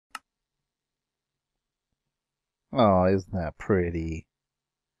Oh, isn't that pretty?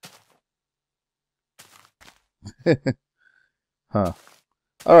 Huh.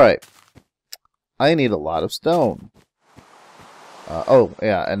 Alright. I need a lot of stone. Oh,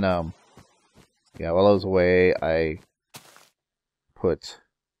 yeah, and, yeah, while I was away, I put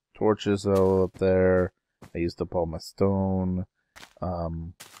torches all up there. I used up all my stone.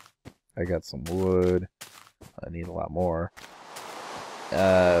 I got some wood. I need a lot more.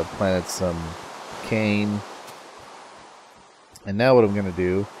 Planted some cane. And now what I'm going to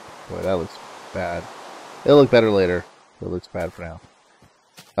do... Boy, that looks bad. It'll look better later. It looks bad for now.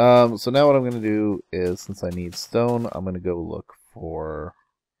 So now what I'm going to do is, since I need stone, I'm going to go look for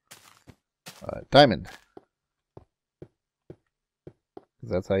diamond.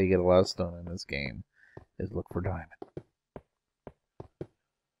 Because that's how you get a lot of stone in this game, is look for diamond.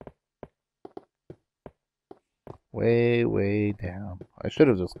 Way, way down. I should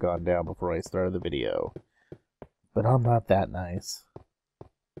have just gone down before I started the video. But I'm not that nice.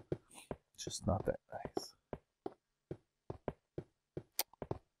 Just not that nice.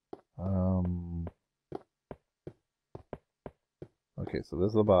 Okay, so this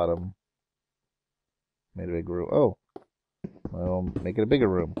is the bottom. Made a big room. Oh! Well, make it a bigger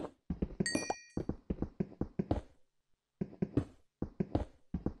room.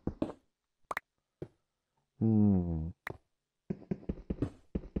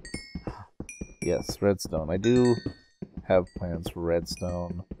 Yes, redstone. I do have plans for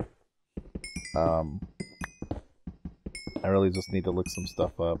redstone. I really just need to look some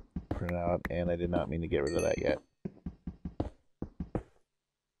stuff up, print it out, and I did not mean to get rid of that yet.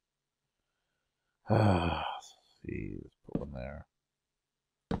 See, let's put one there.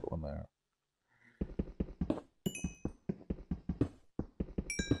 Put one there.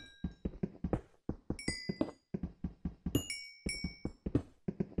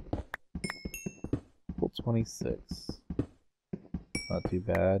 Pull 26. Not too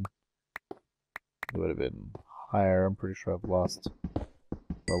bad. It would have been higher. I'm pretty sure I've lost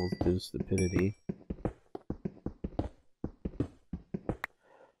levels due to stupidity.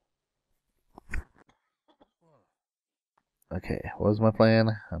 Okay, what was my plan?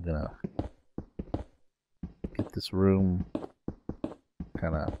 I'm gonna get this room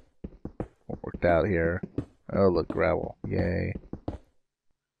kind of worked out here. Oh, look, gravel. Yay.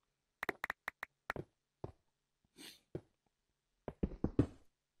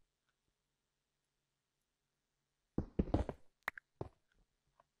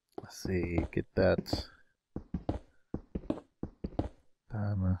 Let's see, get that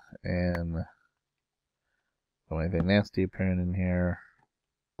done, and don't anything nasty appearing in here.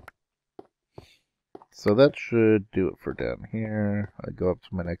 So that should do it for down here. I go up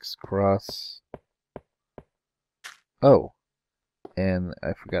to my next cross. Oh, and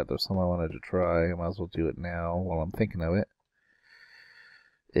I forgot there's something I wanted to try. I might as well do it now while I'm thinking of it.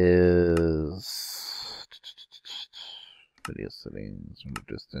 Is video settings, render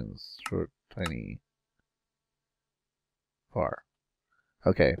distance, short, tiny, far.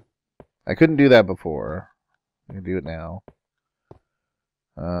 Okay, I couldn't do that before. I can do it now.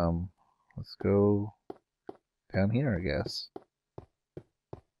 Let's go down here, I guess.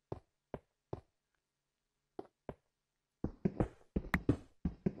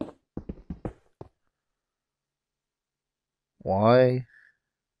 Why?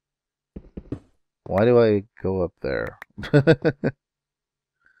 Why do I go up there?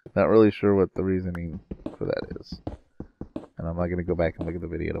 Not really sure what the reasoning for that is. And I'm not going to go back and look at the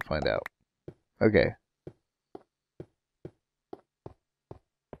video to find out. Okay.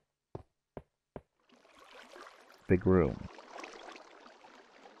 Big room.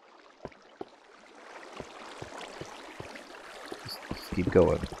 Just keep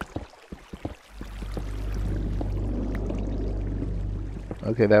going.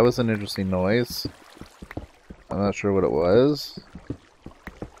 Okay, that was an interesting noise. I'm not sure what it was.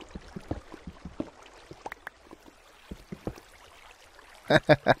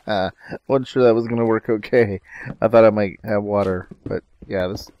 Wasn't sure that was going to work okay. I thought I might have water, but yeah,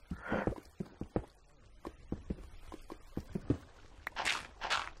 this...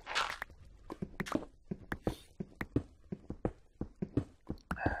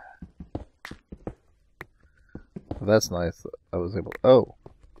 That's nice. I was able... Oh!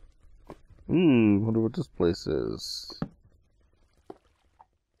 Wonder what this place is.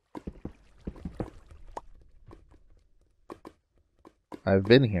 I've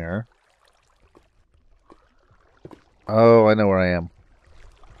been here. Oh, I know where I am.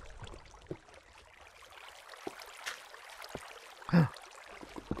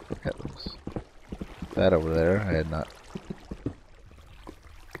 Heavens. That over there, I had not.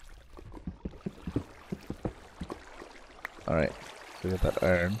 Alright, so we got that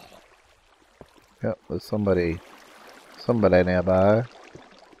iron. Yep, there's somebody nearby.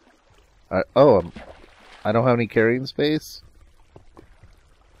 Alright, oh, I don't have any carrying space?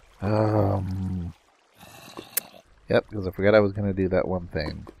 Yep, because I forgot I was going to do that one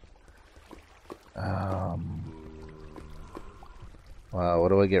thing. Wow, what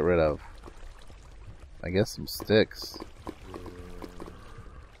do I get rid of? I guess some sticks.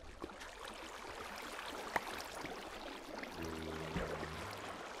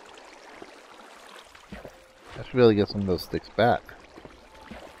 I should really get some of those sticks back.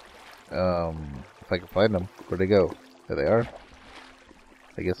 If I can find them. Where'd they go? There they are. Did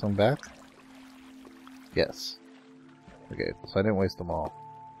I get some back? Yes. Okay, so I didn't waste them all.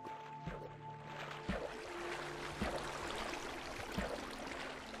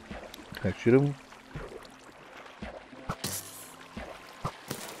 Can I shoot him?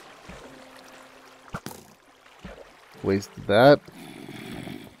 Wasted that.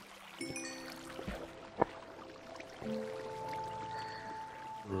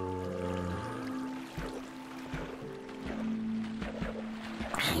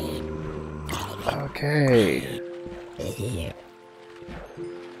 Okay.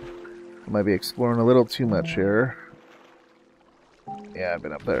 I might be exploring a little too much here. Yeah, I've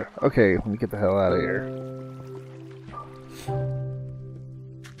been up there. Okay, let me get the hell out of here.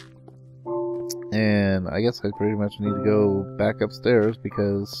 And I guess I pretty much need to go back upstairs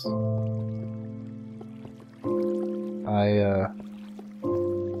because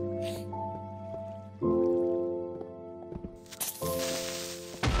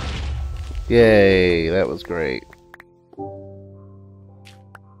yay, that was great.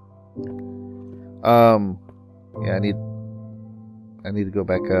 Yeah, I need to go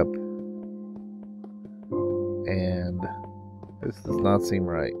back up. And this does not seem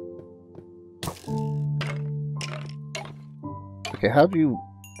right. Okay, how'd you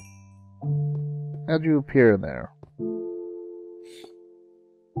appear in there?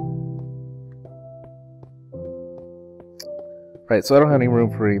 Right, so I don't have any room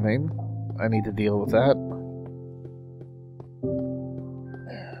for anything. I need to deal with that.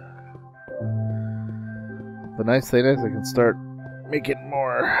 The nice thing is I can start making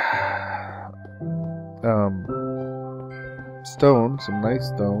more stone, some nice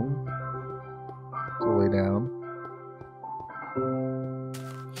stone to lay down.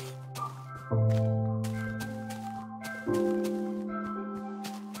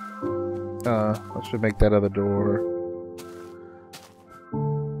 I should make that other door.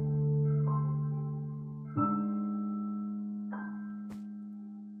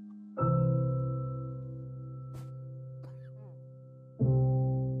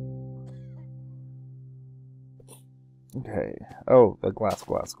 Okay. Oh, the glass.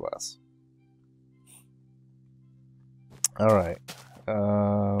 Alright.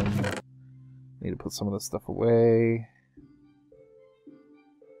 Need to put some of this stuff away.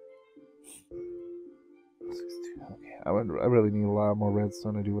 Okay, I really need a lot more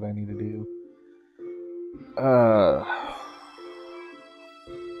redstone to do what I need to do.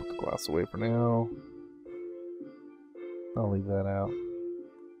 Put the glass away for now. I'll leave that out.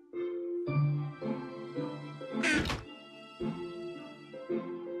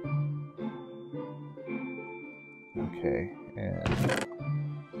 Okay, and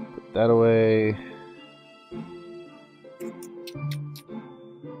put that away.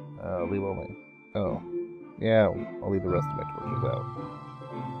 Leave only. Oh, yeah, I'll leave the rest of my torches out.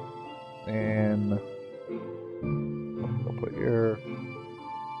 And I'll put here.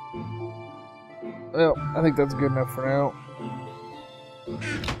 Well, I think that's good enough for now.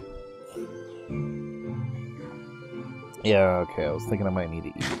 Yeah, okay, I was thinking I might need to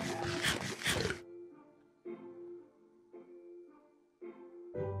eat.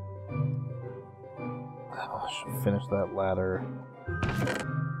 Oh, I should finish that ladder.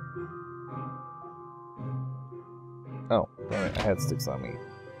 Oh, alright, I had sticks on me.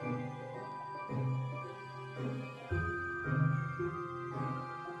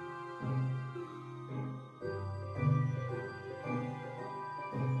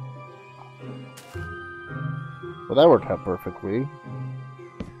 Well, that worked out perfectly.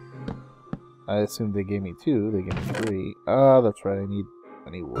 I assumed they gave me 2, they gave me 3. Oh, that's right, I need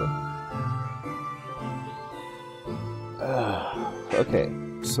wood. Okay,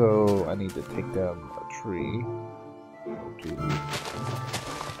 so I need to take down a tree.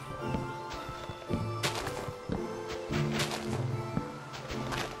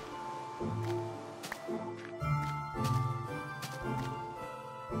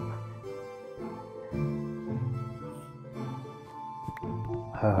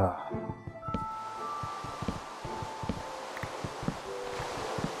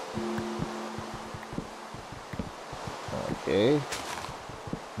 Okay.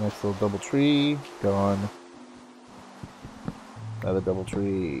 Nice little double tree. Gone. Another double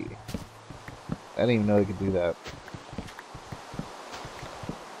tree. I didn't even know I could do that.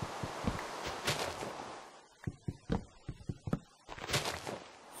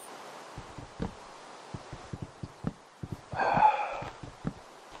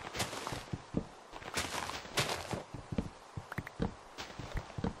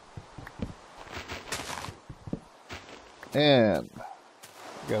 And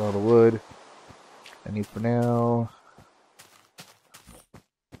got all the wood I need for now.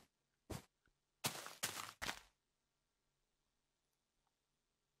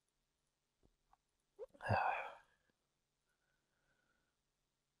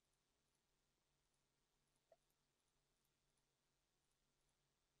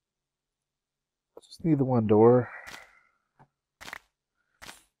 Just need the one door.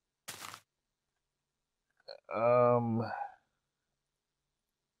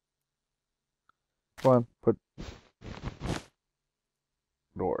 Come on, put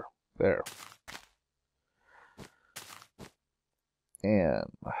door there. And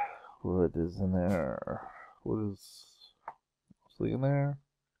wood is in there. Wood is mostly in there.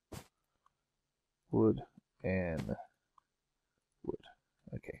 Wood and wood.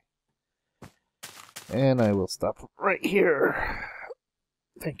 Okay. And I will stop right here.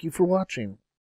 Thank you for watching.